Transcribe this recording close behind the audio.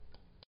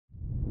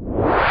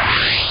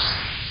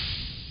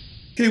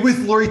Okay, with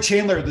Laurie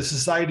Chandler, The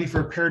Society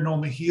for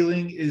Paranormal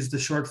Healing is the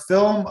short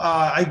film.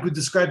 I would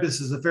describe this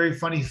as a very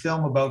funny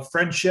film about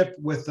friendship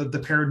with the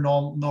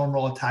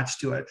paranormal attached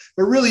to it.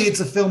 But really,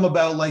 it's a film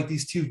about like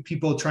these two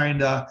people trying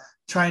to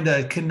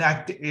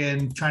connect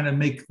and trying to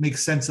make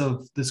sense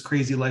of this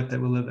crazy life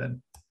that we live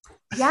in.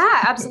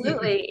 Yeah,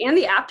 absolutely. And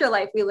the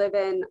afterlife we live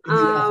in. In the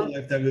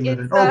afterlife that we live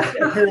in, It's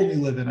or apparently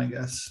live in, I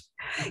guess.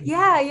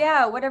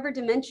 yeah, whatever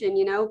dimension,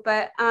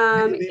 but You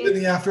believe in it's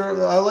the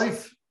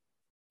afterlife?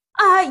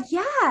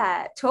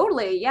 yeah,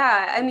 totally.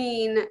 Yeah. I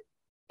mean,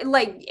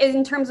 like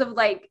in terms of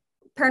like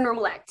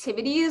paranormal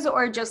activities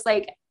or just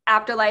like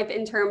afterlife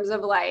in terms of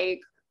Well,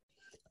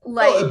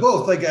 like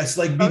both, I guess.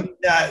 Like both.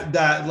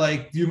 that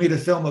like you made a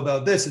film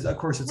about this. Of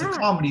course, it's a Yeah.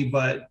 comedy,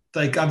 but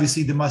like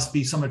obviously there must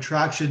be some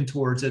attraction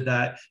towards it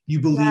that you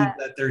believe Yeah.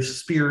 that their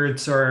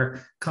spirits are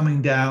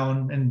coming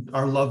down and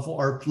our loved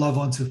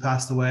ones who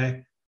passed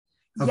away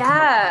have come.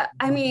 Yeah.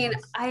 I mean,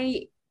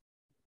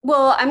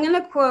 well, I'm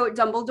gonna quote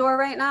Dumbledore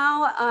right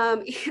now.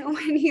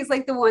 When he's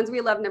like, the ones we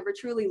love never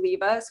truly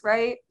leave us,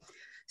 right?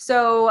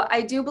 So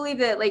I do believe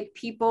that like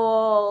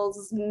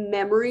people's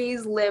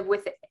memories live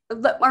with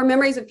our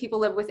memories of people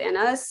live within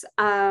us,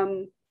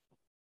 and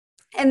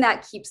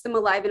that keeps them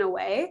alive in a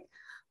way.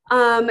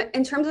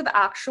 In terms of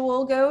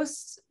actual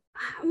ghosts,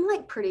 I'm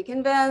like pretty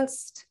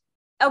convinced.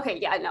 Okay,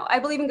 yeah, no, I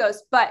believe in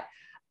ghosts, but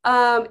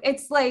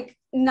it's like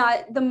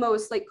not the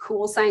most like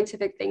cool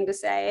scientific thing to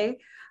say.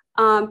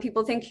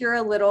 People think you're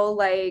a little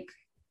like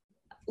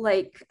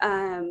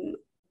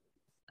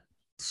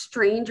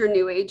strange or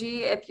new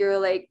agey if you're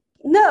like,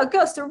 no,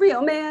 ghosts are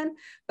real, man.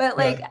 But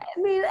Yeah. like,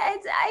 I mean,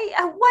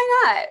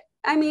 why not?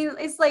 I mean,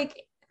 it's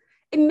like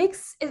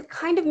it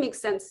kind of makes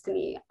sense to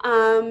me.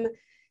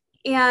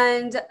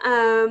 And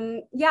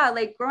yeah,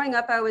 like growing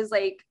up, I was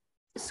like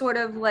sort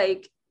of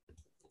like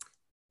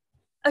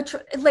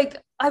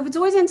I was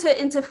always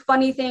into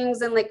funny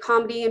things and like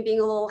comedy and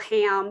being a little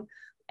ham.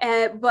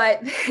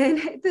 But then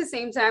at the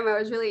same time, I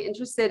was really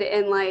interested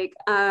in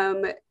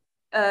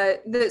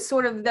the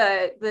sort of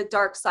the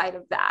dark side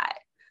of that.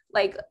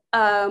 Like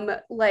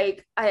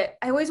I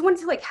always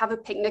wanted to like have a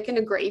picnic in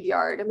a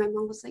graveyard, and my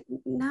mom was like,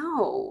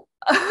 no.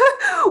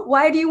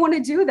 Why do you want to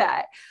do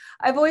that?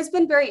 I've always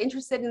been very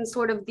interested in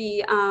sort of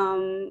the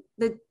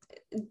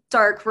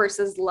dark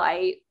versus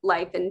light,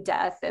 life and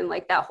death, and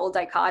like that whole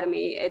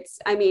dichotomy. It's,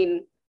 I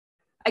mean,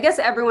 I guess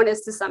everyone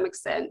is to some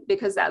extent,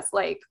 because that's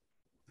like,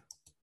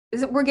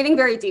 we're getting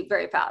very deep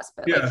very fast,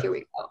 but like Yeah. here we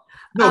go.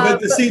 No, but at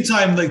the But same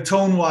time, like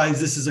tone wise,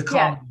 this is a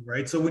yeah, comedy,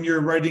 right? So when you're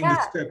writing the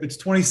yeah. script, it's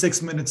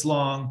 26 minutes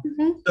long.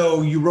 Mhm.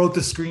 So you wrote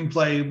the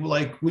screenplay.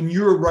 Like when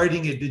you were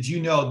writing it, did you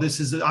know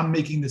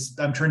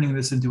I'm turning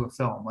this into a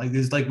film?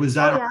 Was Oh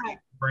that already yeah. in your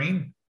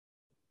brain?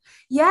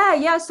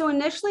 Yeah. So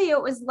initially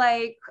it was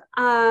like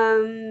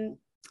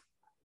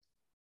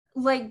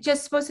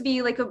just supposed to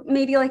be like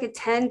maybe like a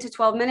 10 to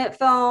 12 minute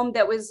film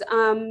that was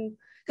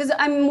because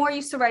I'm more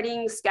used to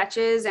writing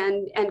sketches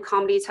and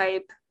comedy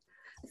type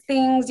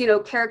things,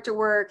 character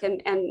work and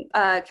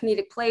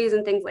comedic plays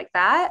and things like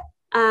that.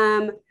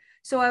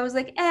 So I was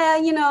like,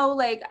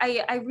 like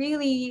I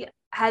really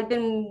had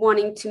been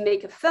wanting to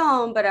make a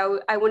film, but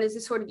I wanted to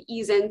sort of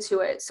ease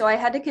into it. So I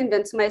had to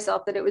convince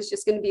myself that it was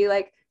just going to be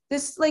like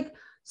this like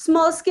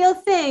small scale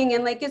thing,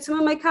 and like get some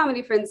of my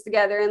comedy friends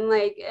together and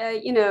like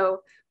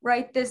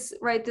write this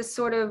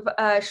sort of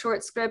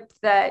short script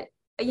that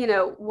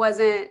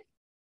wasn't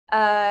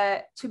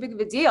too big of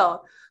a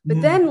deal. But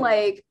Mhm. then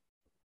like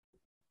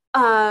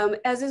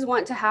as is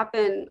wont to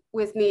happen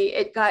with me,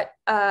 it got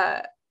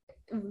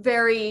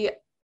very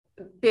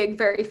big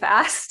very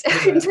fast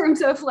in Yeah.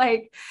 terms of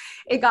like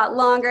it got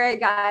longer, it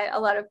got a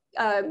lot of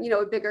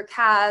a bigger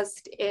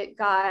cast, it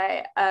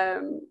got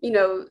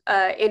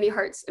Andy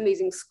Hart's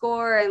amazing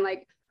score and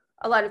like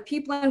a lot of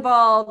people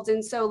involved,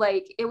 and so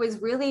like it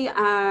was really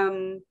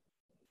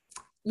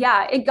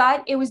yeah, it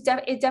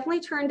definitely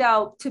turned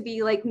out to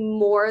be like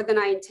more than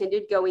I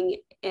intended going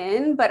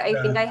in, but I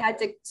think Yeah. I had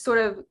to sort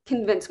of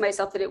convince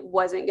myself that it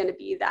wasn't going to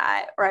be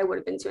that, or I would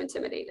have been too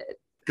intimidated.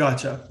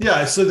 Gotcha.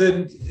 Yeah. So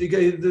then,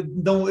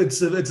 no,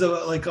 it's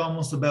like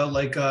almost about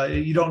like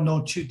you don't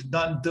know too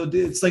not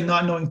it's like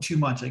not knowing too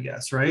much, I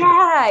guess, right?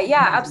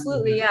 Yeah,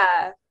 absolutely,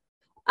 yeah.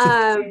 So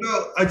tell me um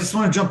about, I just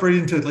want to jump right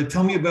into it. Like,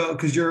 tell me about,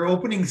 because your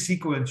opening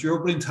sequence, your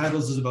opening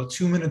titles is about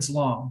 2 minutes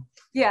long,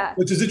 yeah.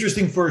 which is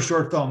interesting for a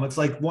short film. It's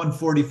like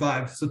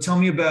 145. So tell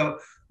me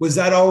about, was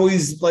that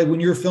always like when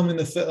you were filming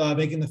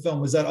making the film,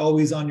 was that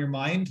always on your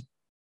mind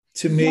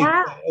to make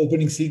Yeah, to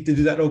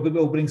do that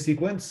opening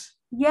sequence?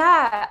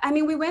 yeah, I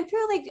mean, we went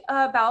through like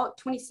about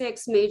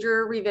 26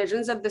 major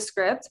revisions of the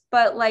script,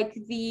 but like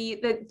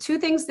the two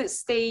things that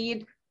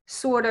stayed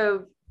sort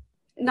of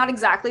not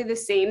exactly the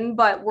same,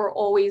 but were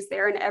always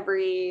there in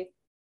every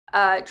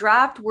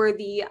draft were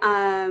the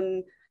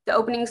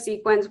opening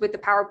sequence with the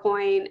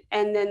PowerPoint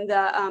and then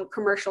the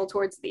commercial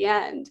towards the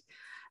end.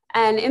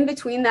 And in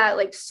between that,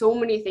 like so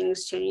many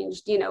things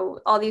changed,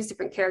 all these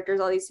different characters,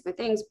 all these different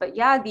things. But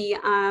yeah, the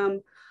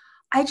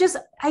I just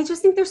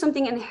think there's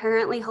something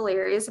inherently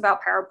hilarious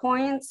about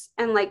PowerPoints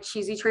and like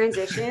cheesy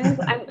transitions.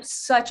 I'm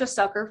such a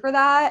sucker for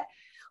that.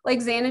 Like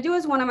Xanadu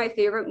is one of my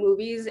favorite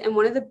movies, and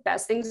one of the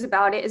best things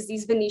about it is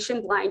these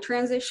Venetian blind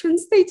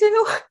transitions they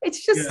do.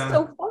 It's just Yeah.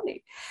 so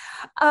funny.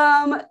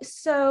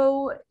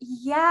 So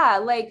yeah,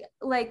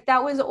 like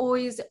that was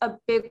always a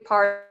big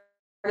part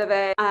of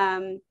it.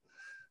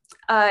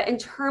 In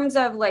terms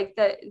of like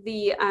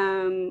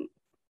the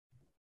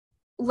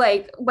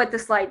like what the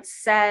slide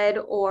said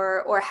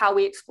or how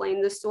we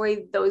explained the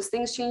story, those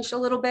things changed a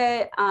little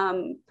bit.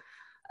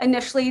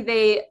 Initially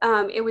they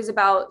it was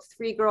about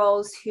three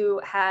girls who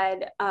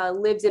had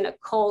lived in a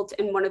cult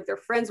and one of their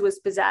friends was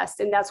possessed,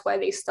 and that's why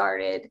they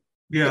started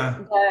Yeah.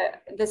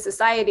 the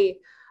society.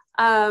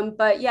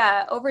 But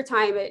yeah, over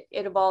time it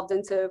evolved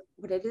into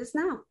what it is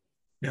now.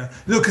 Yeah,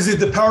 no, because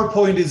the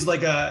PowerPoint is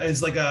like a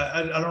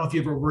I don't know if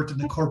you ever worked in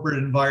the corporate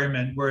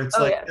environment where it's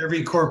Oh like yeah.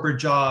 every corporate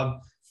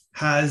job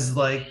has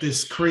like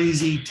this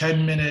crazy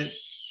 10-minute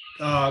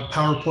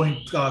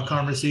PowerPoint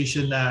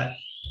conversation that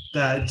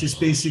just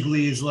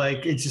basically is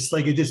like it's just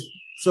like it just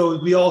so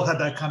we all had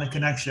that kind of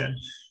connection,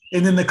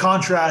 and then the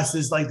contrast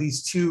is like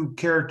these two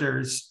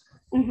characters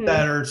that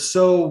Mm-hmm. are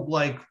so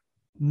like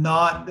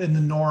not in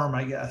the norm,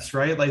 I guess,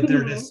 right? Like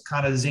they're Mm-hmm. just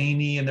kind of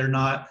zany and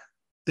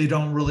they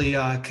don't really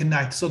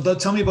connect. So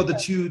tell me about the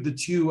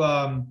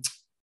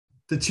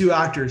two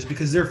actors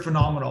because they're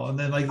phenomenal. And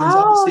then like there's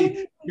Oh.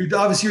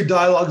 obviously your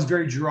dialogue is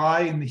very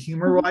dry and the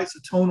humor Mhm. wise, so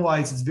tone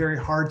wise, it's very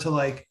hard to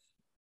like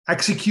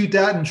execute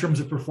that in terms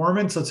of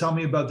performance. So tell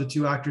me about the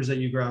two actors that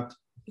you grabbed.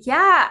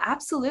 Yeah,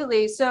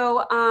 absolutely.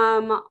 So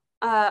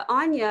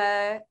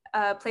Anya,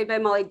 played by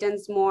Molly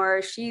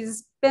Dinsmore,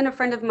 she's been a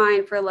friend of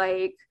mine for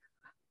like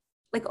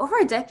over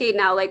a decade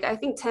now, like I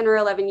think 10 or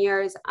 11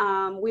 years.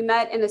 We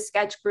met in a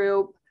sketch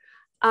group.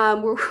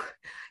 We're,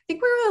 I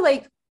think we were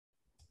like,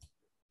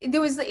 it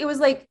was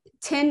like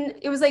 10,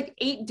 it was like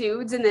eight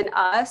dudes and then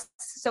us.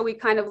 So we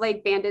kind of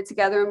like banded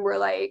together and we're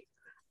like,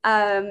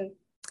 um,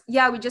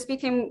 yeah, we just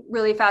became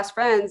really fast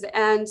friends.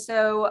 And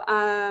so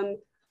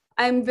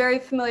I'm very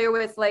familiar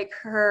with like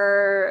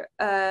her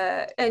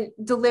and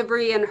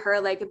delivery and her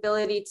like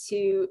ability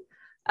to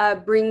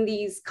bring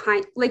these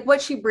kind like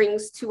what she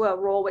brings to a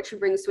role, what she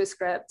brings to a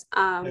script.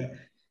 Yeah.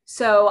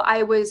 So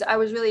I was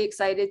really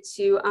excited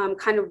to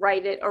kind of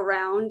write it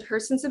around her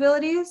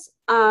sensibilities,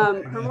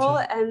 Okay, her role,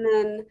 gotcha. and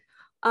then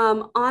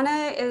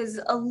Anna is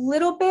a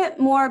little bit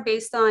more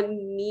based on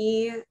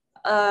me,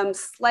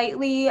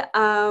 slightly,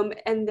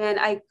 and then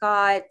I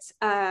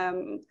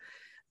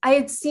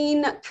had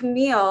seen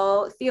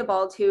Camille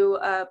Theobald, who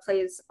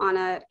plays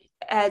Anna,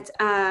 at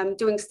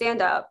doing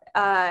stand up,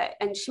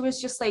 and she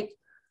was just like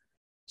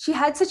she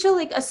had such a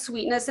like a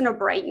sweetness and a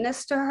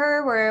brightness to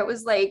her, where it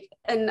was like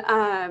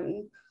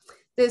an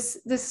this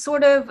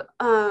sort of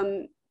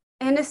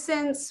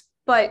innocence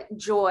but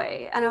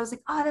joy, and I was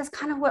like, oh, that's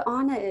kind of what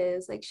Anna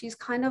is like. She's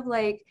kind of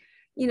like,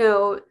 you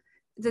know,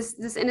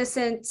 this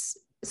innocent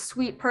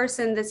sweet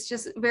person that's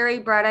just very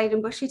bright-eyed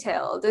and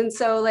bushy-tailed, and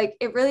so like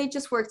it really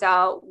just worked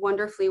out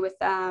wonderfully with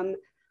them.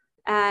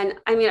 And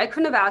I mean, I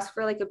couldn't have asked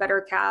for like a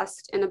better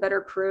cast and a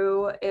better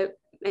crew. It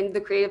and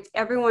the creative,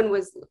 everyone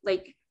was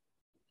like,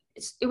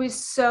 it was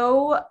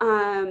so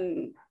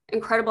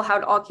incredible how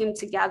it all came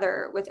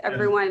together with Yeah.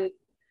 everyone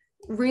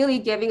really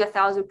giving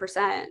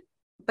 1,000%.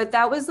 But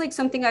that was like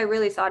something I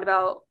really thought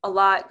about a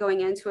lot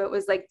going into it,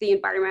 was like the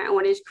environment I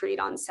wanted to create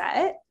on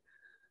set.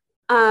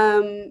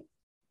 Um,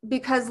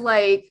 because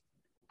like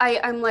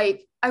I'm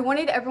like I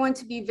wanted everyone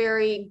to be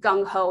very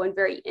gung ho and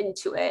very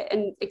into it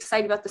and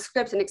excited about the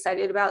script and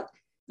excited about,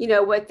 you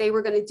know, what they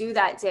were going to do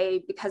that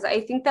day, because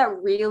I think that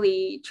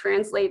really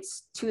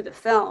translates to the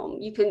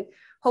film. You can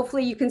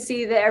hopefully you can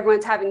see that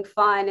everyone's having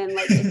fun and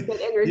like it's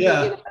good energy, you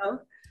Yeah. know.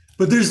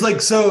 But there's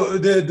like so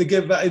the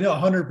give you know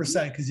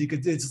 100% because you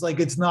could it's like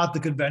it's not the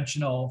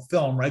conventional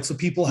film, right? So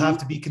people have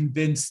to be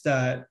convinced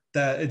that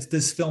it's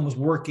this film is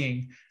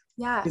working.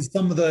 Yeah. Is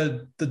some of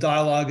the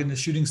dialogue and the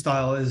shooting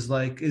style is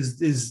like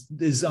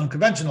is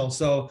unconventional.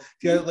 So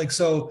yeah, like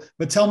so.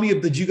 But tell me,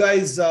 did you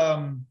guys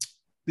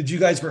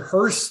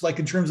rehearse like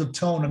in terms of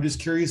tone? I'm just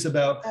curious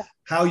about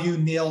how you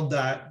nailed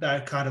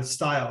that kind of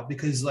style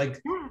because like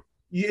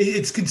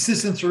it's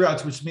consistent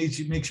throughout, which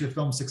makes your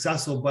film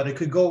successful, but it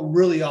could go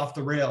really off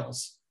the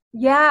rails.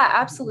 Yeah,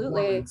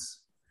 absolutely. Performance.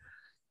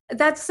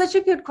 That's such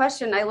a good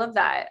question. I love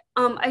that.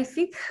 I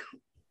think,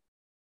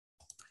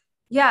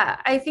 yeah,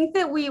 I think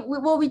that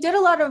well, we did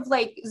a lot of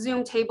like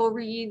Zoom table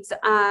reads,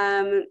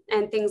 and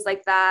things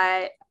like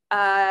that.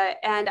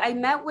 And I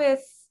met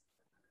with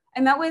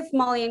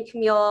Molly and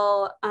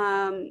Camille,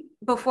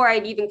 before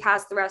I'd even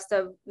cast the rest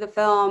of the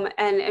film,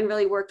 and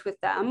really worked with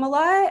them a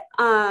lot.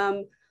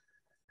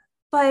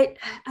 But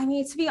I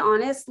mean, to be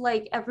honest,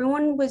 like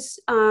everyone was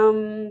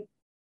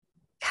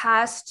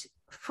cast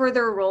for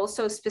their roles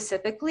so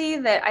specifically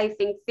that I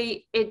think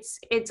it's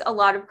a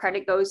lot of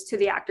credit goes to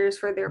the actors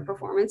for their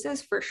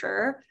performances for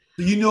sure.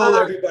 So you know Um,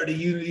 everybody.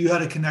 You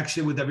had a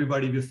connection with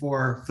everybody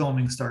before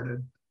filming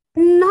started.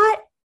 Not,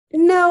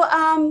 no,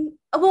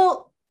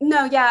 well,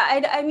 No,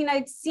 yeah, I mean,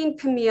 I'd seen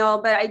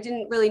Camille, but I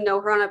didn't really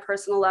know her on a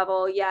personal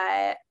level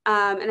yet.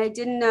 And I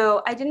didn't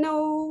know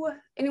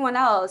anyone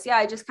else. Yeah,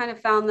 I just kind of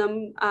found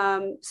them.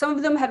 Some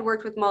of them had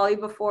worked with Molly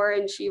before,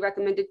 and she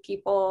recommended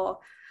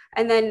people.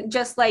 And then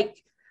just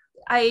like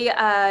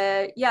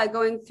yeah,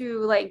 going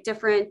through like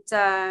different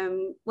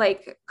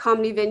like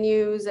comedy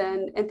venues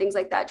and things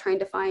like that, trying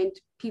to find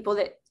people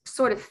that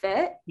sort of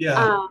fit.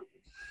 Yeah.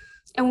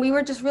 And we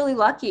were just really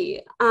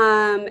lucky.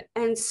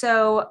 And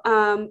so,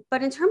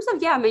 but in terms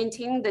of, yeah,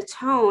 maintaining the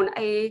tone,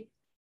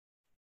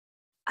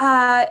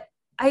 uh,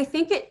 I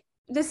think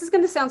this is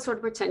going to sound sort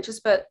of pretentious,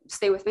 but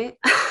stay with me.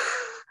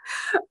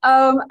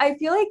 I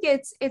feel like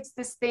it's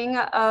this thing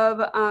of,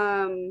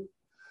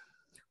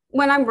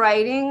 when I'm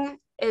writing,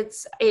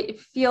 it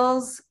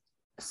feels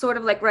sort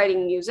of like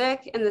writing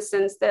music in the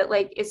sense that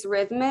like it's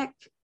rhythmic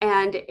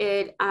and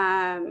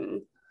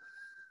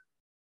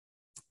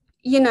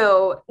you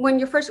know, when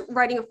you're first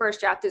writing a first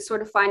draft, it's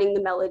sort of finding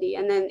the melody,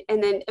 and then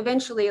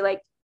eventually, like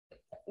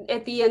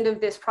at the end of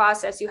this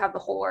process, you have the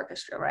whole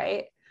orchestra,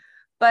 right?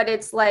 But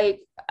it's like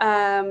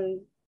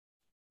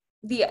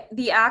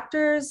the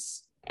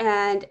actors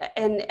and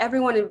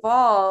everyone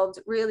involved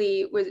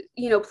really was,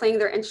 you know, playing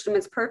their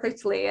instruments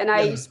perfectly, and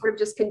I Yeah. sort of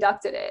just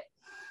conducted it.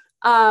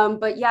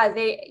 But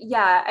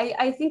yeah,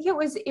 I think it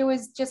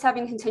was just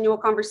having continual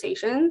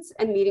conversations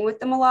and meeting with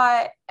them a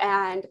lot,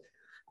 and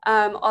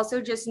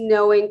also just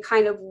knowing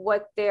kind of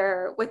what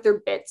their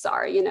bits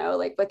are, you know,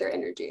 like what their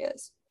energy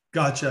is.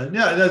 Gotcha.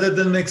 Yeah,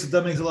 that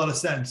makes a lot of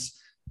sense.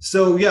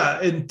 So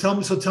yeah, and tell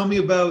me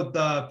about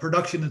the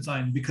production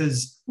design,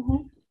 because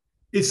Mhm.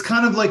 it's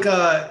kind of like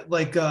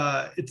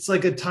it's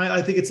like a time,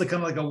 I think it's like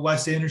kind of like a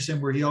Wes Anderson,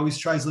 where he always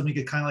tries to make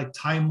it kind of like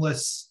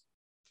timeless,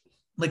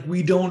 like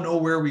we don't know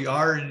where we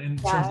are in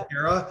terms of Yeah,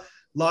 era.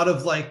 A lot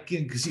of like,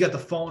 because you got the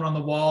phone on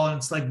the wall and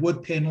it's like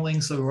wood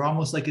paneling, so we're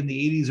almost like in the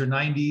 80s or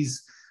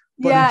 90s.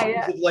 But in yeah, terms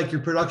yeah. of like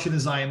your production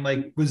design,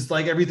 like was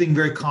like everything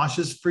very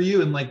conscious for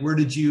you, and like where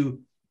did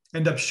you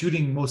end up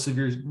shooting most of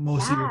your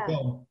Yeah.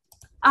 film?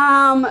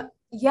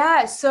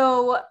 Yeah,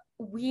 so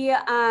we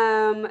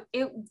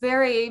it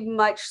very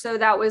much so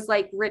that was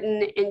like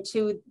written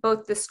into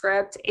both the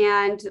script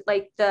and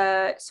like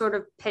the sort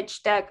of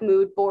pitch deck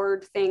mood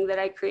board thing that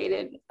I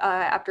created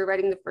after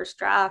writing the first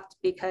draft,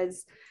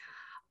 because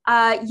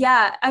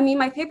yeah, I mean,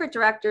 my favorite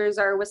directors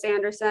are Wes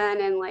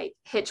Anderson and like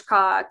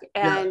Hitchcock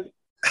Yeah. and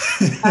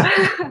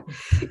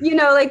you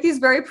know, like these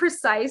very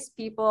precise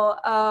people.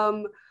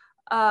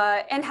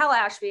 And Hal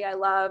Ashby, I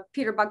love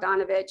Peter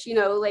Bogdanovich. You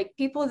know, like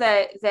people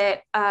that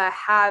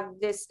have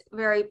this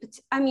very,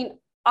 I mean,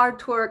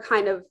 Artur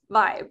kind of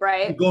vibe,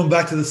 right? Going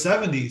back to the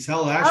 70s,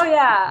 Hal Oh Ashby,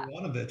 yeah,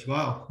 Jovanovic.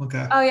 Wow.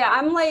 Okay. oh yeah.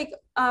 I'm like,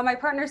 my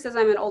partner says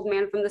I'm an old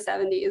man from the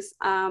 '70s.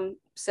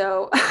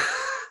 So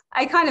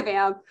I kind of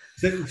am.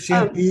 Um,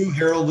 Shampoo,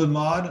 Harold and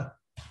Maude.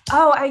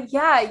 oh,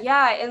 yeah,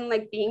 yeah, and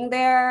like being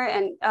there,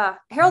 and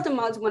Harold and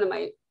Maude's one of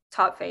my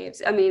top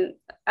faves. I mean,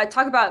 I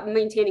talk about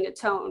maintaining a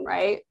tone,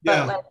 right? But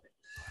Yeah. like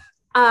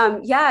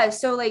yeah,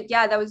 so like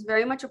yeah, that was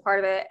very much a part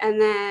of it. And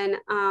then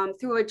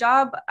through a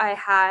job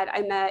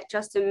I met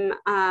Justin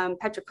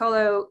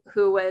Petricolo,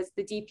 who was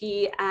the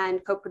DP and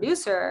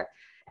co-producer,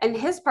 and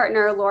his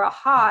partner Laura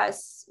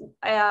Haas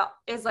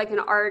is like an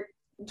art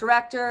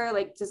director,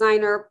 like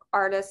designer,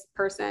 artist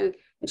person,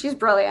 and she's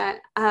brilliant.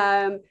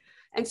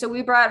 And so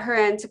we brought her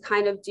in to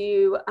kind of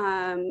do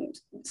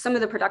some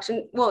of the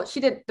production. Well, she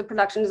did the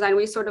production design.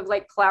 We sort of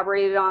like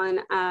collaborated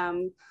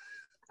on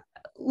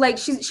like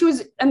she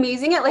was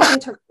amazing at like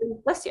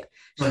interpreting, bless you,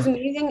 she was Right.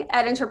 amazing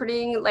at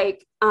interpreting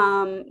like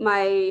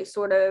my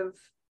sort of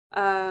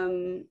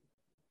um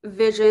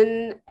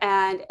vision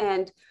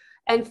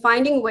and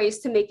finding ways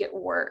to make it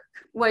work,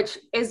 which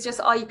is just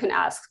all you can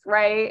ask,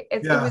 right?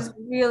 It Yeah. was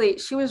really,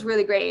 she was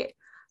really great.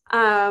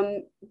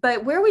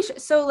 But where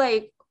so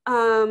like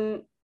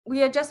we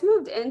had just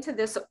moved into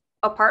this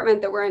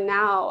apartment that we're in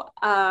now.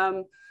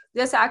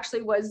 This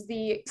actually was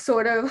the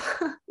sort of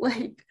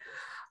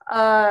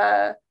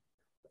uh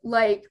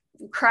like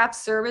craft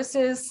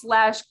services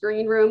slash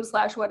green room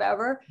slash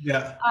whatever.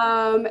 Yeah.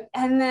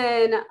 And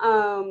then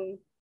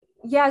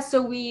yeah,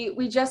 so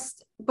we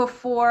just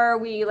before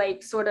we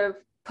like sort of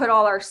put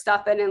all our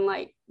stuff in and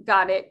like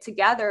got it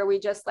together, we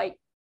just like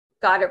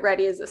got it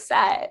ready as a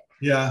set.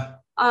 Yeah.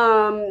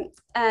 And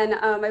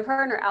my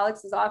partner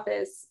Alex's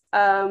office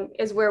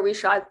is where we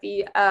shot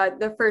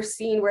the first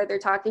scene where they're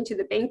talking to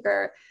the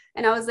banker.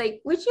 And I was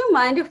like, would you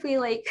mind if we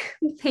like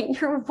paint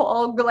your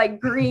wall like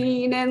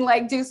green and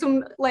like do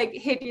some like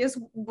hideous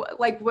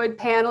like wood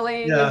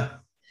paneling and Yeah.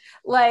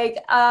 like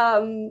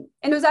and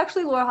it was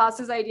actually Laura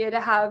Haas's idea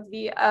to have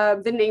the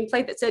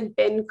nameplate that said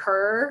Ben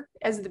Kerr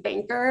as the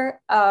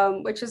banker,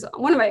 which is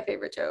one of my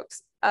favorite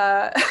jokes.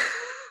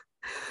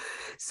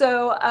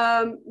 So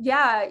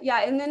yeah,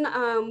 yeah, and then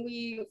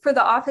we for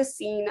the office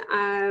scene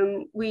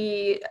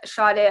we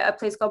shot at a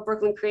place called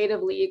Brooklyn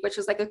Creative League, which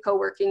is like a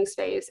co-working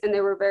space, and they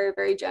were very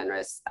very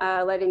generous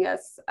letting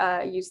us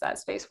use that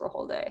space for a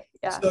whole day.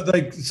 Yeah. So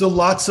like, so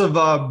lots of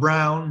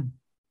brown.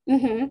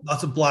 Hmm.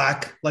 Lots of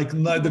black, like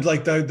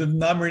the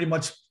not very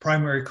much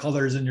primary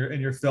colors in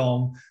your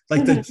film.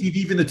 Like the Hmm. TV,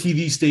 even the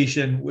TV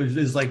station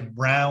is like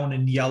brown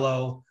and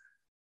yellow.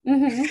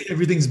 Hmm.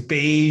 Everything's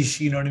beige.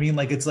 You know what I mean?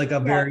 Like it's like a Yeah.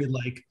 very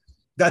like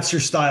that's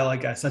your style, I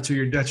guess. That's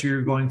what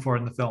you're going for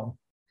in the film.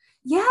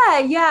 Yeah,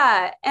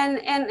 yeah.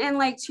 And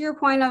like to your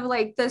point of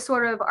like the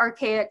sort of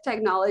archaic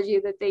technology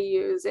that they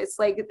use, it's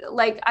like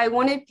I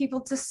wanted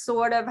people to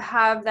sort of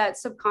have that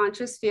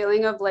subconscious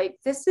feeling of like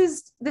this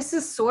is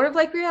sort of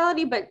like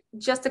reality, but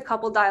just a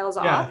couple dials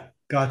off. Yeah,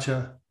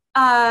 gotcha.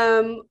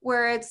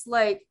 Where it's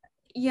like,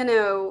 you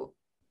know,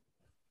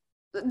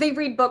 they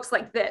read books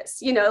like this,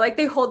 like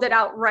they hold it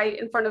out right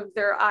in front of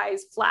their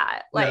eyes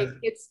flat. Yeah, Like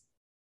it's,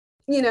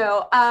 you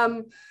know,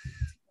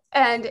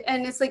 and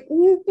it's like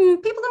people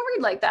don't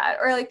read like that,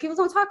 or like people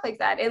don't talk like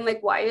that, and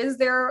like why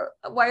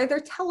are there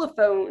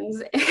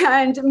telephones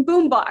and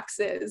boom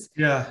boxes?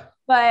 yeah,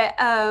 But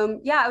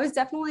yeah, I was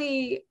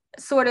definitely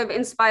sort of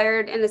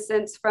inspired in a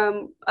sense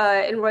from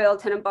in Royal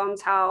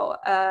Tenenbaums how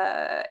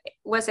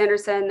Wes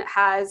Anderson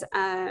has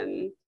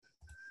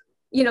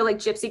like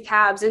gypsy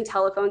cabs and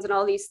telephones and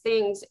all these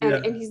things,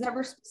 and yeah. he's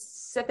never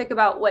specific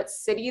about what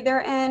city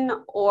they're in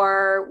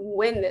or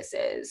when this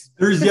is,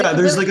 There's because it yeah, could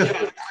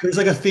really be. there's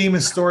like a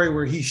famous story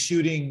where he's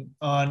shooting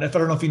on. If I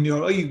don't know if you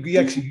knew, oh, you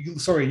actually,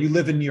 sorry, you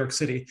live in New York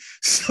City,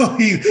 so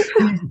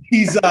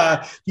he's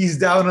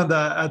down on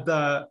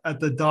the at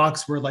the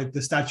docks where like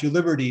the Statue of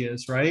Liberty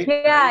is, right?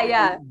 Yeah,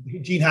 yeah.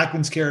 Gene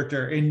Hackman's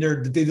character, and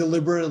they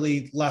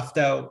deliberately left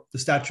out the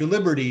Statue of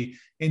Liberty,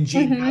 and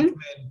Gene Hmm.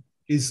 Hackman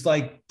is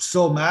like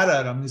so mad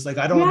at him. He's like,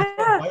 I don't understand,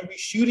 Yeah, why are we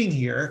shooting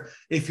here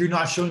if you're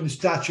not showing the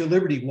Statue of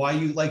Liberty? Why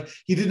you like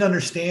he didn't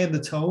understand the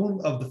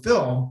tone of the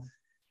film,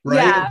 right?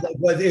 yeah, Like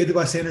what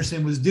Wes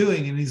Anderson was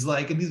doing, and he's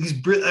like, and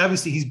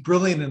obviously he's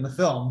brilliant in the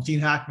film, Gene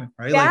Hackman,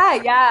 right? Like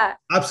yeah, yeah,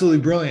 absolutely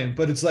brilliant.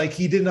 But it's like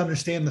he didn't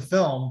understand the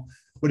film,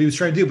 what he was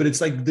trying to do. But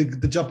it's like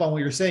the jump on what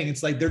you're saying.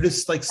 It's like they're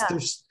just like yeah.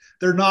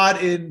 they're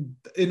not in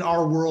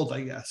our world,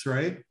 I guess,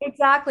 right?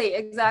 Exactly,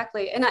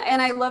 exactly. And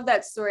I love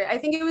that story. I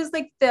think it was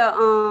like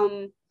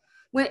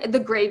when the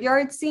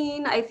graveyard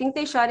scene, I think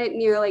they shot it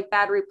near like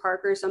Battery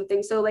Park or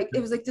something. So like it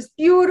was like this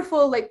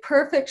beautiful, like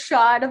perfect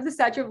shot of the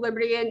Statue of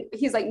Liberty. And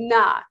he's like,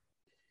 nah,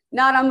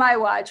 not on my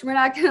watch. We're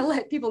not gonna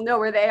let people know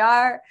where they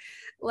are.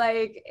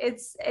 Like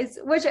it's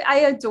which I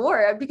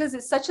adore because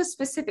it's such a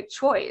specific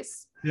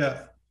choice.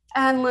 Yeah.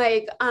 And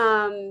like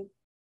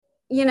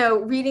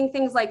reading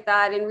things like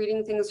that and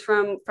reading things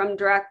from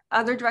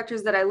other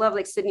directors that I love,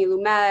 like Sidney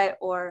Lumet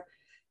or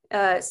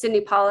Sidney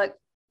Pollack,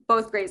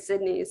 both great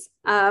Sidneys.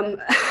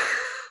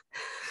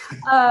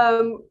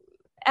 um,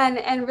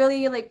 and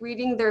really like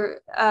reading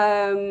their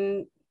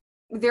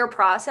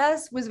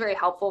process was very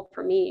helpful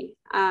for me.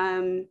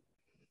 And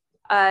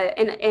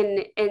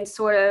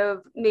sort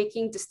of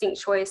making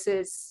distinct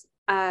choices,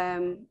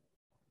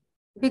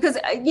 because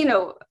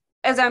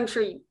as I'm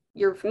sure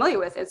you're familiar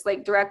with, it's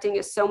like directing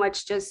is so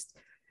much just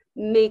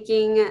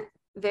making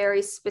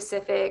very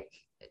specific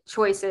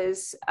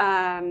choices,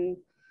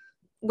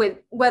 with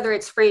whether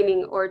it's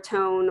framing or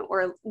tone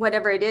or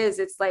whatever it is.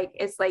 It's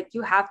like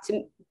you have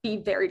to be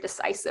very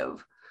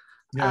decisive.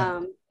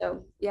 Yeah.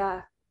 So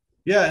yeah.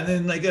 Yeah, and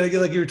then like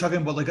you were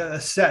talking about like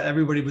a set,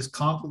 everybody was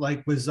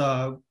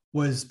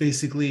was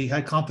basically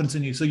had confidence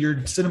in you. So your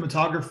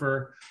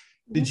cinematographer,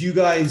 did you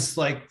guys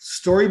like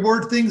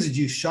storyboard things? Did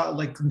you shot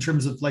like in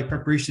terms of like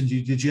preparation?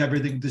 Did you have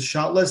everything the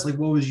shot list? Like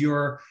what was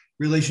your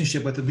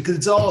relationship with it?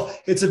 Because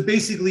it's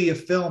basically a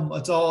film.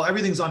 It's all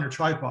everything's on your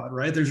tripod,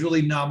 right? There's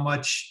really not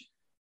much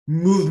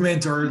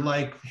movement or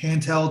like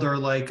handheld or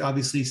like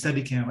obviously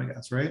steady cam, I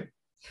guess, right?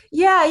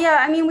 Yeah, yeah.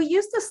 I mean, we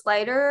used the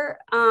slider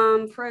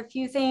for a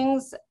few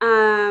things,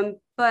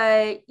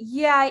 but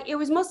yeah, it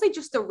was mostly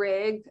just a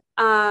rig,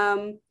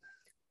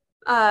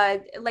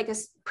 like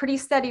pretty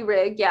steady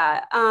rig,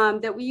 yeah,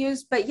 that we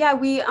used. But yeah,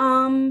 we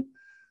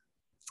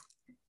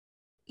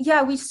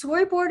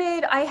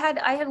storyboarded. I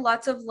had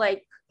lots of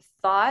like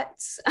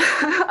thoughts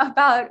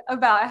about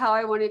how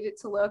I wanted it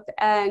to look,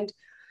 and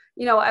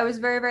I was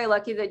very, very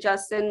lucky that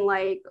Justin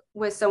like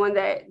was someone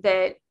that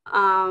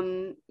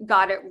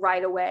got it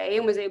right away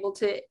and was able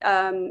to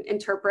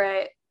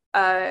interpret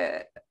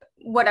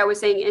what I was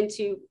saying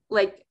into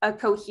like a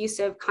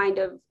cohesive kind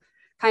of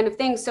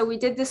thing. So we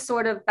did this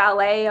sort of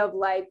ballet of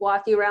like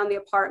walking around the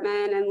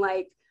apartment and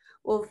like,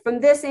 well, from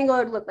this angle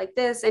it would look like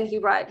this, and he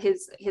brought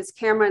his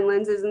camera and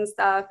lenses and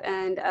stuff,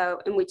 and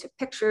we took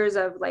pictures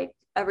of like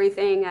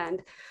everything,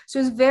 and so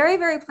it was very,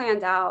 very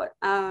planned out.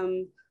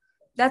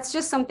 That's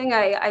just something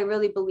I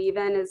really believe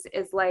in, is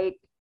like,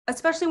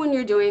 especially when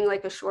you're doing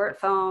like a short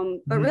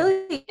film, but Mhm.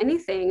 really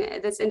anything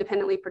that's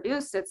independently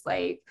produced, it's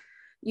like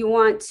you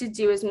want to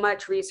do as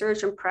much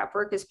research and prep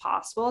work as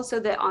possible so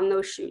that on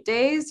those shoot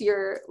days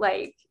you're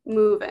like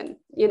moving.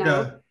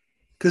 Yeah,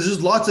 because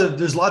there's lots of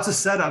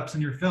setups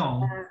in your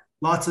film.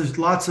 Lots of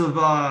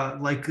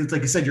like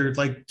I said, you're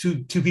like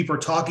two people are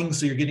talking,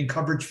 so you're getting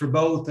coverage for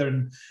both,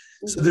 and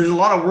so there's a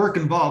lot of work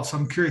involved. So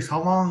I'm curious,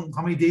 how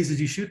many days did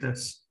you shoot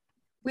this?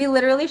 We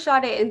literally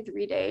shot it in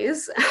 3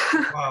 days.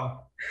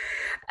 Wow.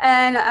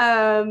 And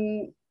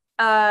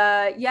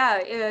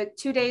yeah,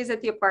 2 days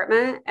at the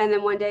apartment and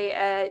then one day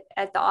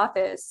at the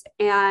office.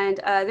 And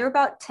they were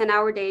about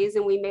 10-hour days,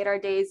 and we made our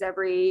days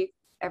every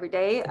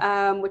day,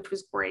 which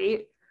was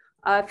great.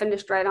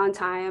 Finished right on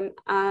time.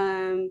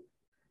 And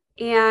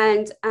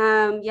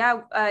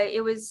yeah,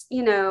 it was,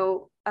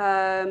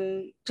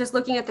 just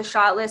looking at the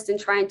shot list and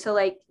trying to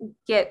like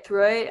get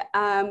through it.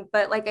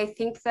 But like I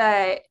think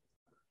that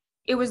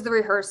it was the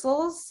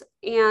rehearsals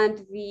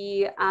and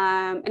the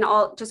and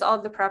all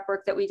of the prep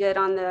work that we did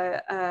on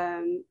the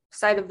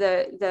side of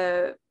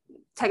the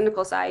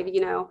technical side,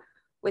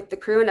 with the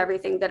crew and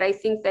everything, that I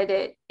think that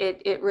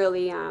it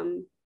really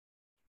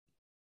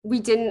we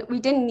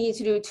didn't need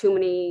to do too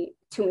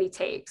many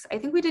takes. I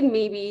think we did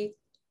maybe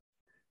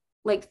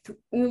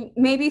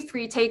maybe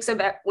 3 takes of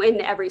it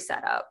in every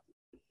setup.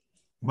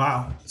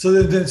 Wow.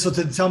 So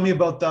to tell me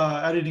about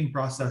the editing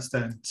process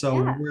then.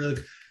 Yeah.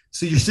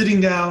 So you're sitting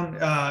down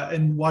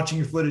and watching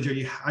your footage.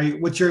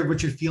 What's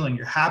your feeling?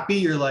 You're happy?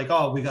 You're like,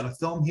 oh, we got a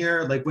film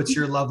here. Like, what's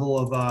your level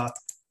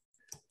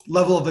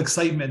of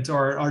excitement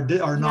or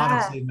non Yeah.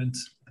 excitement?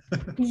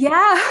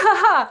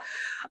 Yeah.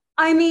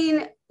 I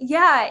mean,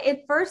 yeah,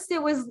 at first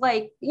it was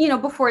like,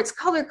 before it's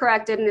color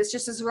corrected and it's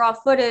just this raw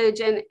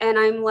footage, and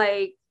I'm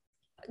like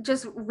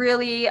just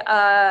really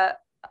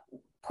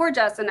poor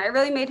Justin. I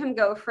really made him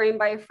go frame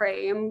by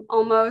frame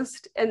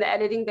almost in the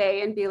editing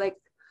bay and be like,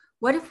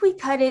 what if we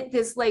cut it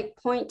this like zero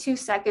point 0.2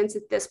 seconds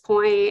at this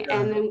point, Yeah.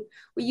 and then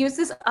we use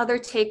this other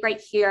take right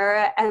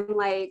here, and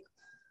like,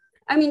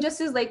 I mean,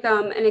 just as like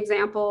an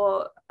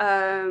example,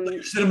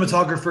 Your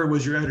cinematographer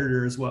was your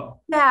editor as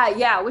well.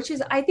 yeah, which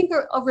is I think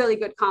a really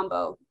good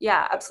combo.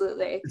 Yeah,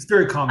 absolutely. It's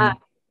very Uh, common.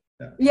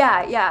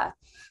 Yeah. yeah.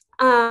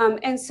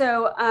 And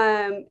so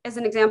as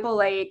an example,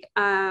 like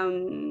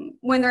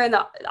when they're in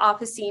the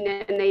office scene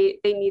and they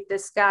meet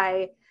this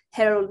guy,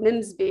 Harold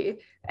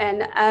Nimsby,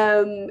 and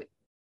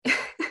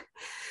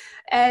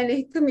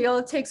and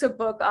Camille takes a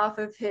book off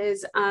of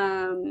his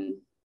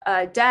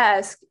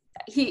desk.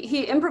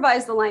 He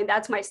improvised the line,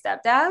 "That's my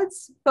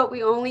stepdad's," but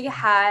we only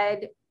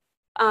had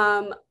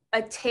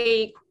a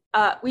take.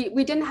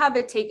 We didn't have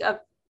a take of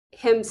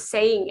him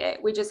saying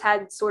it. We just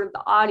had sort of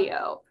the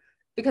audio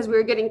because we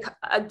were getting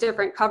a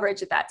different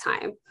coverage at that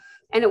time,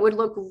 and it would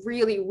look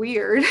really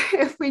weird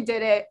if we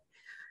did it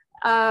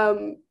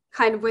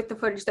kind of with the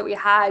footage that we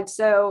had.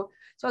 So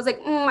I was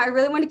like, I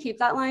really want to keep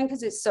that line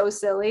because it's so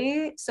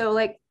silly. So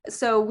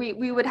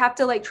we would have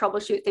to like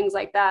troubleshoot things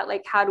like that.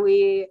 Like, can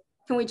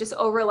we just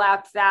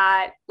overlap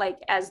that like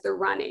as they're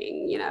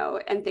running,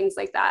 and things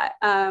like that.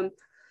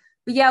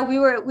 But yeah, we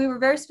were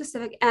very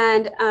specific,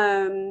 and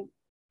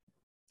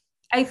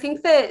I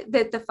think that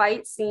the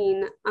fight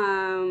scene,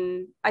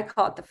 I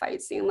call it the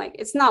fight scene. Like,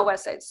 it's not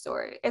West Side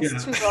Story. It's Yeah.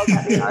 two girls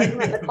having an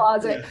argument in the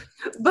closet,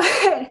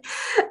 Yeah.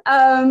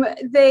 but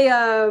they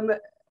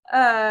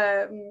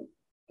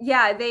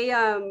yeah, they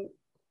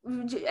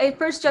at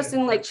first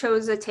Justin like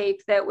chose a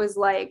take that was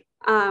like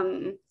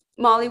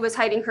Molly was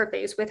hiding her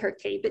face with her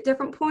cape at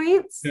different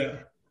points,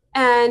 Yeah.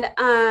 and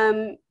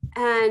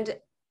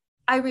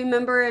I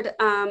remembered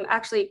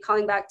actually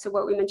calling back to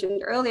what we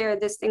mentioned earlier,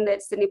 this thing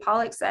that Sidney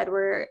Pollack said,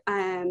 where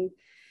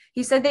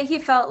he said that he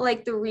felt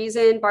like the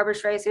reason Barbara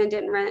Streisand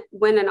didn't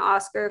win an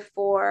Oscar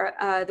for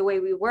The Way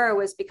We Were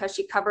was because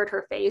she covered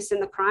her face in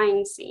the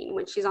crying scene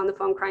when she's on the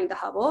phone crying to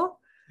Hubble.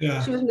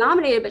 Yeah. She was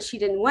nominated, but she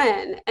didn't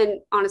win.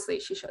 And honestly,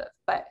 she should have,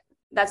 but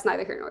that's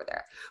neither here nor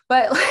there.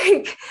 But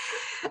like,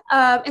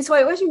 and so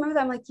I always remember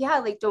that. I'm like, yeah,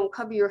 like, don't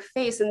cover your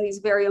face in these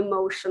very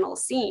emotional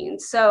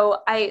scenes. So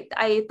I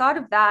thought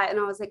of that, and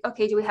I was like,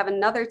 okay, do we have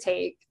another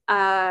take?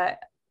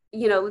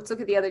 Let's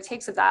look at the other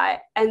takes of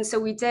that. And so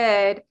we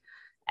did,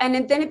 and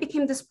then it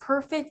became this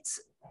perfect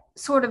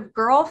sort of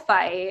girl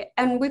fight.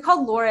 And we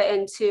called Laura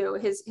in too,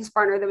 his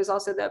partner that was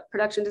also the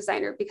production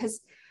designer,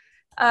 because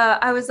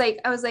I was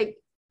like,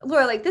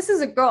 Laura, like, this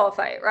is a girl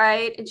fight,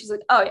 right? And she's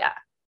like, oh yeah,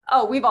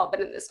 oh, we've all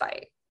been in this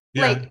fight.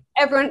 Yeah. Like,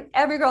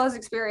 every girl has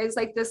experienced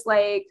like this,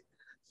 like,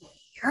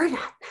 you're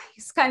not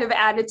nice kind of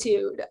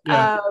attitude.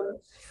 Yeah.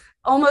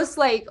 Almost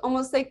like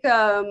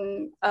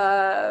Lena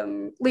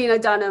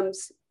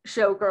Dunham's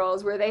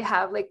Showgirls, where they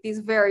have like these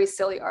very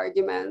silly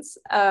arguments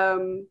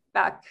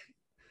back.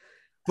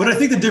 What I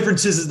think the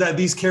difference is that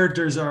these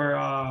characters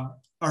are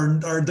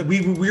that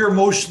we're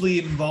emotionally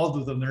involved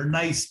with them. They're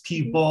nice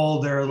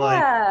people. They're like,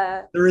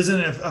 Yeah. there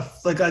isn't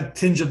like a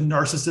tinge of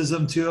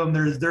narcissism to them.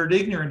 They're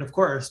ignorant, of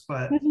course,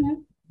 but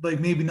Mhm.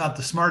 like maybe not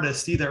the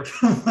smartest either.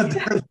 But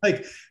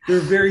they're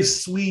very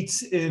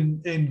sweet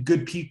and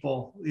good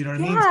people. You know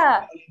what I mean?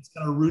 Yeah. It's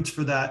kind of roots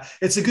for that.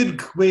 It's a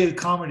good way of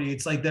comedy.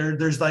 It's like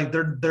there's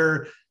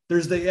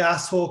the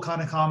asshole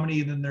kind of comedy,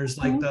 and then there's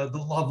like Mhm. the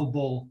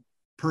lovable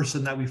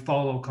person that we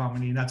follow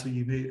comedy, and that's what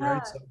you made, Yeah.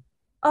 right? So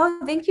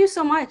Oh, thank you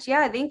so much.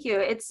 Yeah, thank you.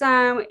 It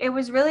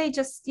was really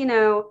just,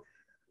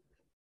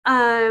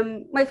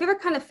 My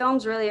favorite kind of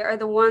films really are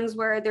the ones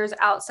where there's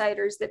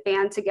outsiders that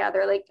band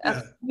together, like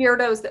Yeah.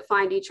 weirdos that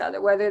find each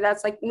other, whether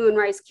that's like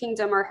Moonrise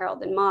Kingdom or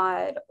Harold and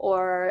Maude,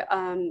 or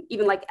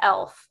even like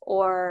Elf,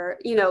 or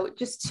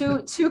just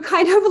two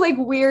kind of like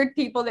weird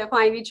people that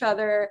find each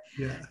other,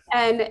 Yeah.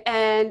 and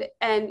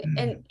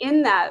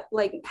in that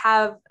like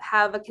have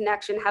a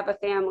connection, have a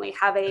family,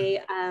 have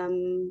a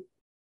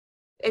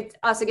it's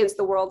us against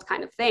the world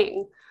kind of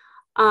thing.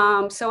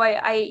 So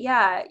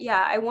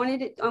yeah, I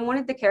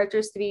wanted the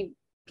characters to be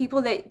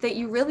people that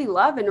you really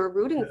love and are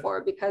rooting Yeah.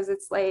 for, because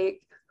it's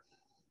like,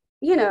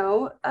 you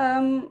know,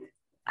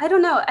 I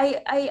don't know.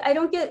 I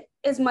don't get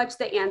as much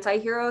the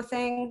anti-hero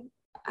thing.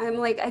 I'm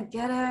like, I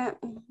get it,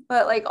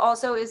 but like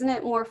also, isn't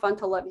it more fun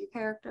to love your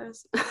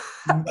characters? I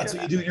That's don't what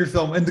know. you do in your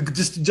film. And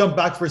just to jump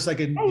back for a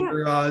second, Yeah,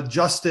 your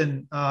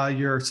Justin, your yeah.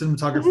 Mhm.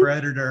 cinematographer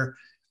editor,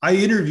 I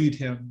interviewed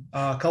him You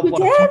a few did?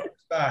 years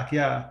back.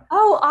 Yeah,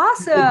 Oh,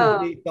 he did the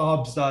awesome. Jay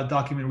Dobbs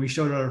documentary we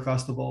showed at our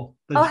festival.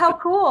 Oh, how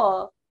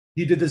cool.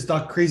 He did this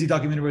crazy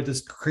documentary with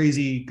this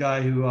crazy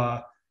guy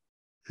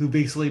who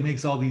basically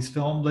makes all these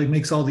films, like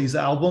makes all these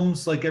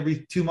albums like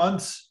every 2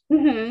 months.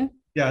 Hmm.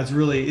 Yeah, it's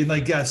really and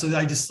like yeah. So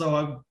I just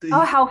saw Oh,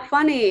 how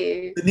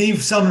funny. the name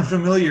sounded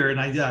familiar, and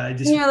I And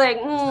just you're like,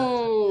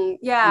 didn't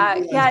yeah,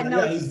 realize yeah, that. no,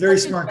 Yeah, he's a he's very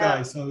such a smart gem.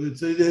 guy. So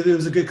it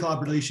was a good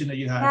collaboration that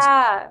you had. So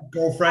Yeah.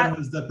 girlfriend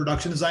was the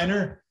production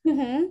designer.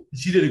 Mhm.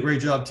 She did a great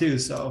job too.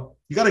 So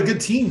you got a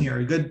good team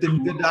here, good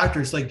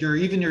actors. Like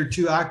your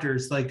two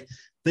actors, like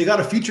they got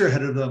a future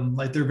ahead of them.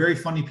 Like they're very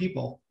funny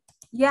people.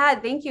 Yeah,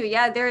 thank you.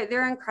 Yeah,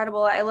 they're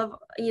incredible. I love,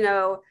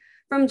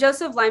 from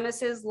Joseph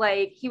Limas's,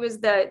 like he was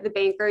the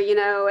banker,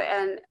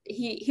 and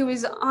he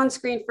was on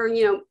screen for,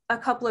 a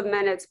couple of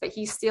minutes, but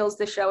he steals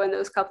the show in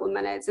those couple of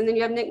minutes. And then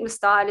you have Nick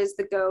Mustad as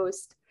the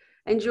ghost,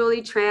 and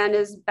Julie Tran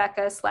is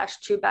Becca slash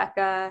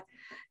Chewbacca,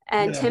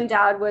 and Yeah. Tim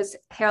Dowd was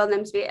Harold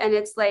Nimsby. And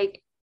it's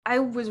like I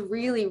was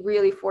really,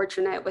 really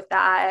fortunate with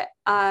that.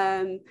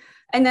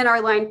 And then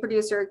our line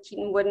producer,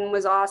 Keaton Wooden,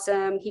 was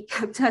awesome. He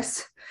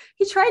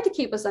tried to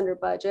keep us under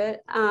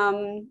budget,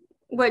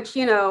 which,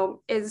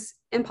 is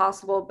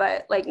impossible,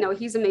 but like, no,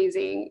 he's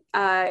amazing.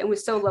 And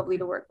was so lovely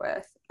to work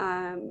with.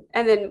 And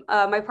then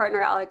my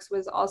partner, Alex,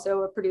 was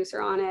also a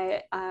producer on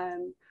it.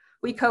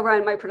 We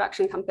co-run my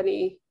production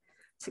company Oh,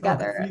 good for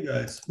together. you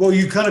guys. Well,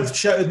 you kind of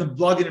shout in the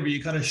blog interview.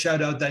 You kind of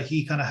shout out that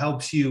he kind of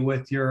helps you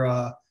with your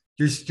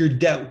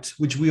doubt,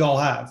 which we all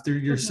have.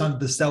 Your Mhm. son,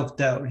 the self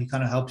doubt. He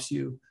kind of helps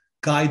you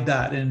guide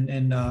that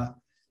and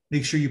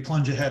make sure you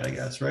plunge ahead. I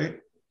guess, right?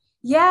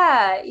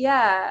 Yeah,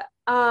 yeah.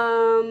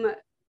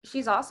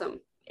 She's awesome.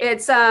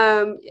 It's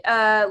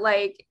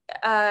like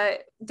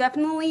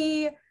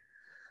definitely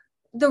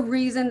the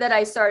reason that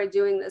I started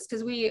doing this,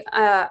 because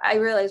I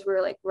realized we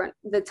were like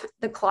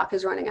the clock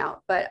is running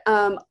out, but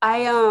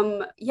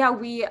I yeah,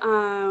 we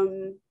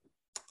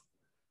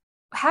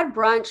had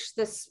brunch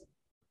this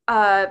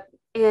uh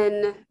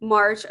in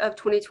March of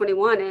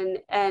 2021,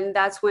 and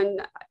that's when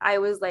I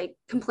was like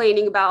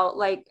complaining about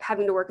like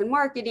having to work in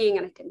marketing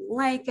and I didn't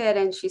like it,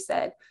 and she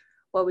said,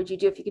 what would you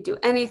do if you could do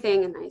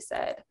anything? And I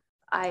said,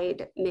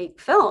 I'd make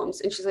films.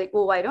 And she's like,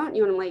 well, why don't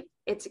you? And I'm like,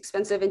 it's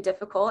expensive and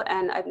difficult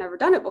and I've never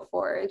done it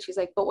before. And she's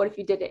like, but what if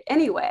you did it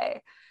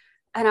anyway?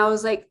 And I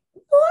was like,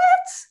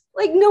 what?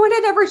 Like no one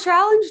had ever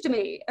challenged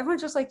me.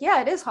 Everyone's just like,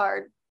 yeah, it is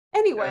hard Yeah.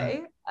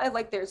 anyway. I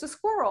like, there's a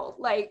squirrel,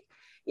 like,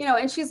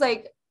 and she's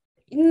like,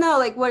 no,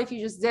 like what if you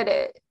just did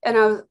it?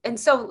 And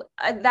so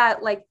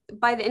that, like,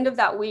 by the end of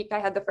that week I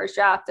had the first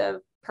draft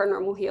of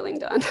Paranormal Healing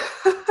done.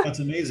 That's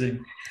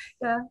amazing.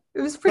 Yeah, it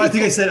was Well, pretty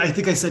cool. I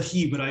think I said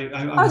he, but I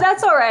Oh, was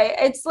that's all right.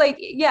 It's like,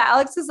 yeah,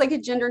 Alex is like a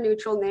gender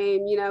neutral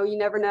name, you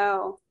never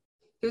know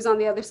who's on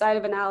the other side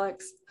of an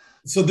Alex.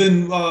 so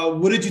then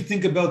what did you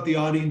think about the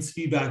audience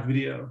feedback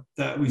video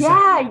that we sent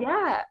Yeah, you?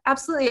 yeah,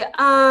 absolutely.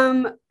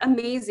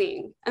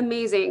 Amazing,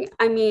 amazing.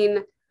 I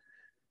mean,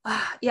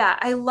 yeah,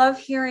 I love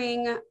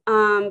hearing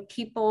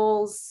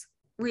people's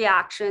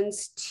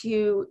reactions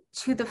to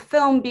the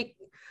film,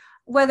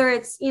 whether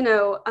it's,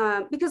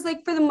 because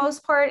like for the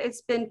most part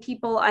it's been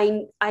people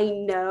I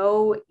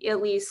know,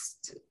 at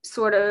least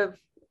sort of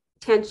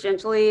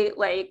tangentially,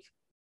 like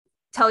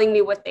telling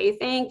me what they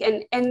think,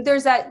 and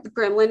there's that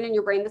gremlin in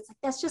your brain that's like,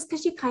 that's just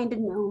because you kind of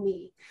know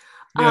me.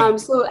 Yeah.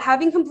 So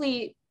having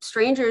complete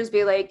strangers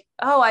be like,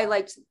 oh, I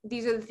liked,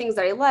 these are the things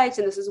that I liked,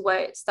 and this is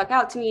what stuck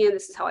out to me, and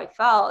this is how I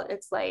felt.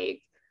 It's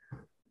like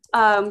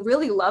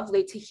really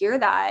lovely to hear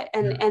that.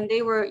 Yeah. And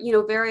they were,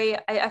 very,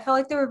 I felt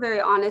like they were very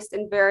honest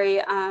and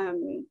very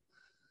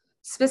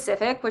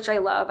specific, which I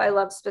love. I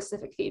love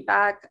specific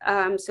feedback.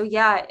 So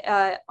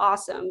yeah,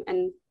 awesome.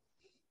 And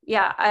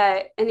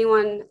yeah,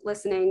 anyone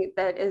listening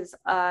that is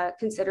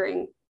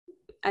considering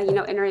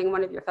entering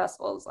one of your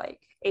festivals, like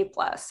A+,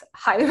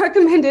 highly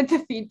recommended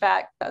to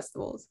feedback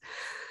festivals.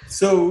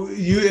 So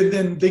you and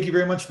then thank you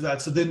very much for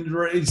that. So then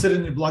you said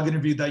in your blog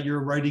interview that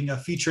you're writing a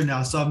feature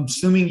now. So I'm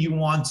assuming you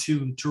want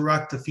to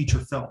direct a feature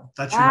film.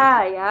 That's your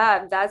next.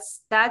 Yeah,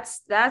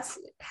 that's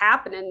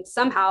happening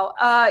somehow.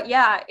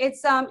 Yeah,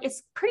 it's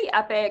pretty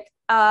epic.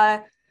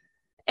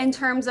 in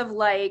terms of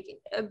like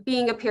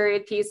being a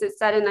period piece, it's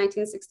set in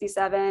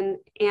 1967,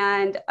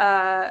 and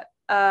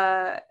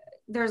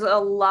there's a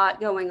lot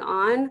going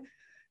on.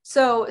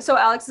 So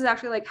Alex is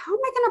actually like, how am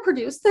I going to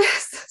produce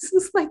this? This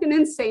is like an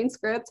insane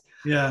script.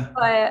 Yeah.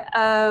 But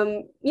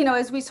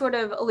as we sort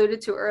of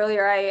alluded to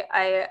earlier,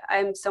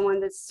 I'm someone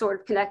that's sort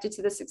of connected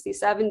to the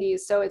 60s,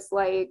 70s. So it's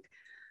like,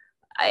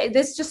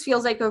 this just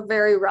feels like a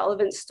very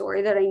relevant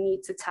story that I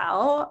need to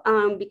tell,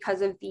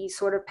 because of the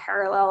sort of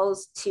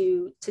parallels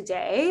to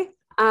today,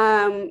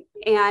 and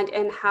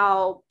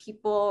how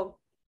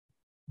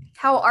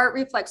art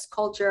reflects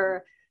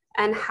culture,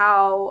 and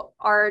how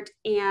art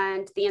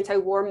and the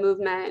anti-war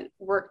movement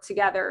worked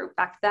together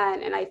back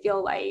then. And I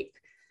feel like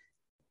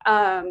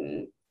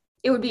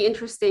it would be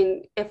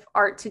interesting if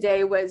art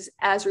today was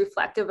as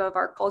reflective of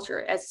our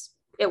culture as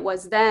it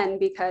was then,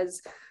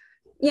 because,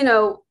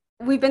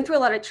 we've been through a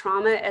lot of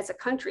trauma as a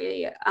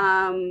country,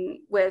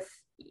 with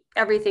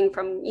everything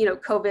from,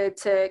 COVID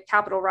to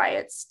Capitol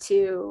riots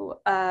to,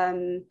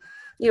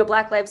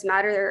 Black Lives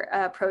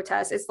Matter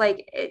protests. It's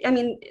like,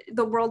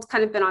 the world's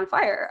kind of been on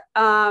fire.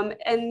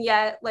 And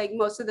yet, like,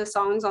 most of the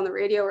songs on the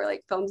radio or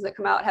like films that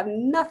come out have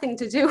nothing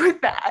to do with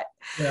that.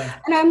 Yeah.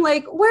 And I'm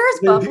like, where's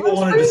Buffalo? People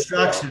want a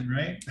distraction,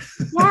 right?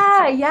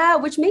 Yeah,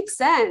 which makes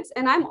sense.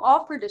 And I'm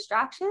all for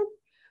distraction.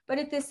 But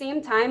at the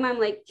same time, I'm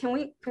like, can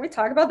we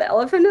talk about the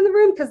elephant in the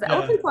room? Because the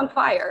elephant's on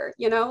fire,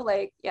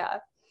 yeah.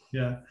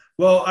 Yeah.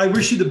 Well, I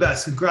wish you the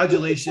best.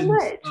 Congratulations.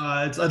 Thank you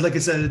so It's like I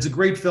said, it's a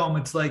great film.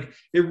 It's like,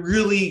 it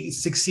really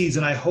succeeds.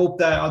 And I hope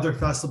that other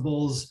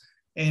festivals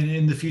and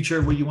in the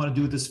future, what you want to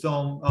do with this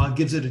film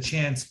gives it a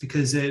chance,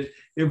 because it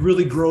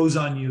really grows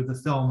on you, the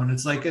film. And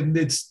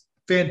it's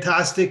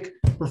fantastic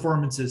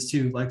performances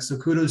too. Like, so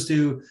kudos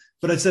to,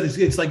 but I said,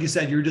 it's like you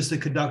said, you're just a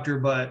conductor,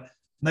 but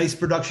nice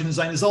production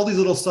design. There's all these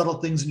little subtle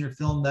things in your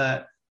film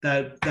that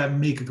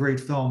make a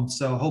great film.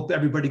 So hope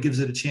everybody gives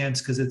it a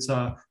chance, because it's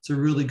a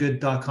really good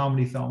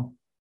comedy film.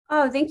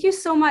 Oh, thank you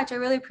so much. I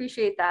really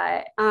appreciate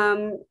that.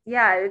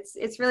 Yeah,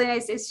 it's really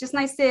nice. It's just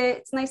nice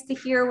to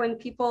hear when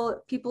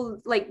people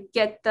like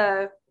get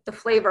the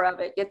flavor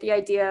of it, get the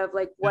idea of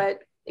like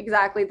what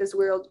exactly this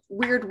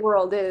weird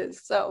world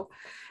is. So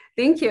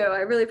thank you.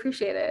 I really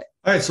appreciate it.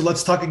 All right, so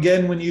let's talk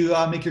again when you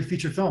make your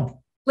feature film.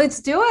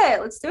 Let's do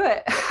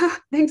it.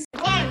 Thanks.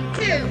 1,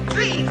 2,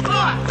 3, 4,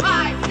 5.